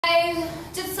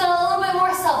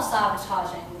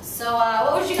self-sabotaging. So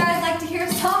what would you guys like to hear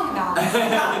a song about?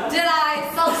 Did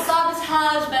I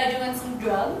self-sabotage by doing some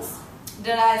drugs?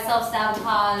 Did I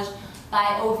self-sabotage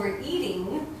by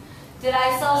overeating? Did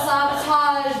I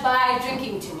self-sabotage by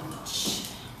drinking too much?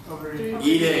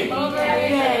 Eating.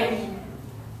 Overeating.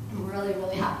 I'm really,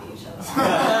 really happy you chose that.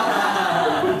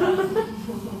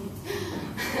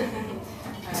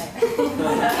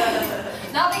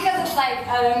 Alright. Not because it's like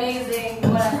an amazing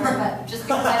whatever, but just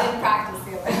because I didn't practice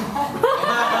the other one.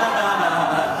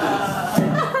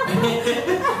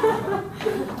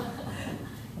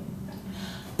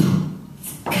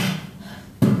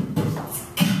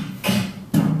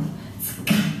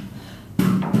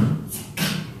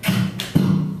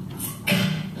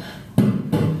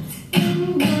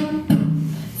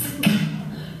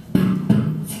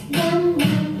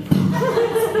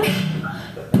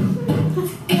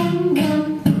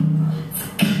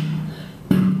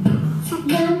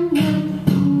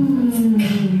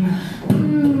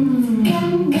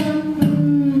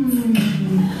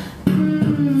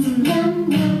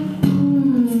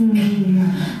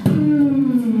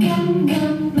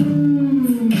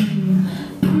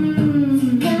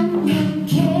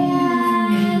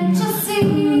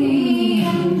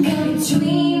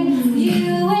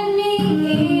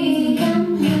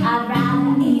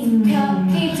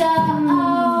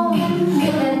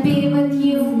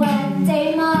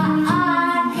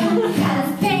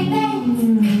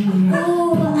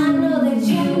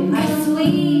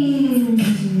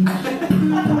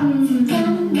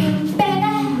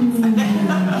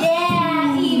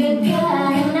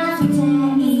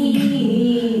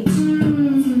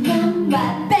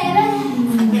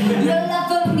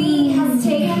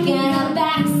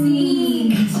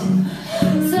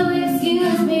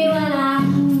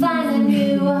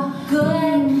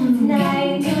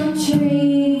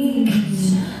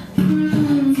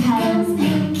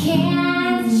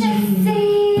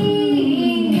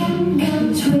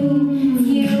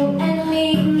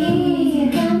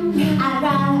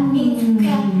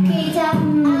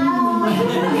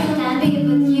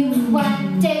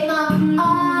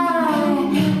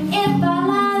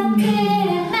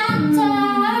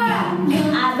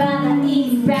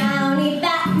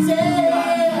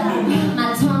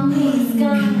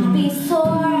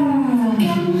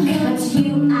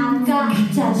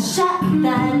 Shut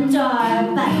that